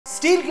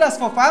steel glass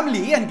for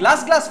family and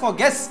glass for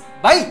guests.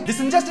 Why? This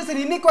injustice and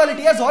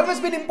inequality has always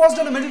been imposed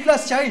on a middle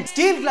class child.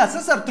 Steel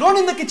glasses are thrown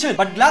in the kitchen,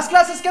 but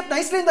glass is kept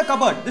nicely in the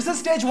cupboard. This is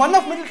stage 1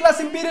 of middle class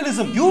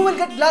imperialism. You will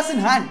get glass in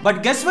hand,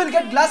 but guests will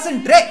get glass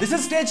in tray. This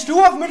is stage 2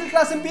 of middle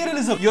class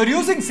imperialism. You are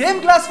using same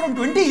glass from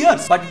 20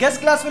 years, but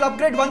guest glass will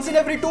upgrade once in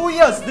every 2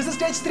 years. This is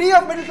stage 3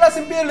 of middle class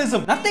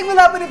imperialism. Nothing will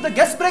happen if the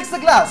guest breaks the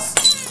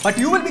glass, but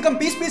you will become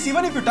peace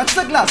even if you touch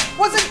the glass.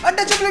 Was it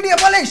untouchability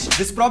abolished?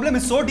 This problem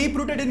is so deep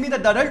rooted in me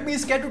that the adult me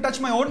is scared to touch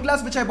my own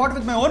glass which I bought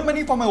with my own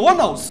money for my own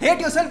house. Hate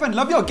yourself and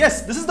love your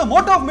guests. This is the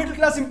motto of middle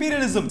class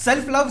imperialism.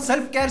 Self-love,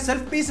 self-care,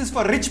 self-peace is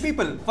for rich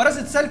people. For us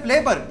it's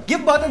self-labor.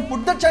 Give birth and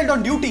put that child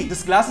on duty.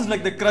 This glass is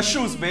like the crush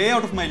shoes, way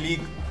out of my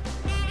league.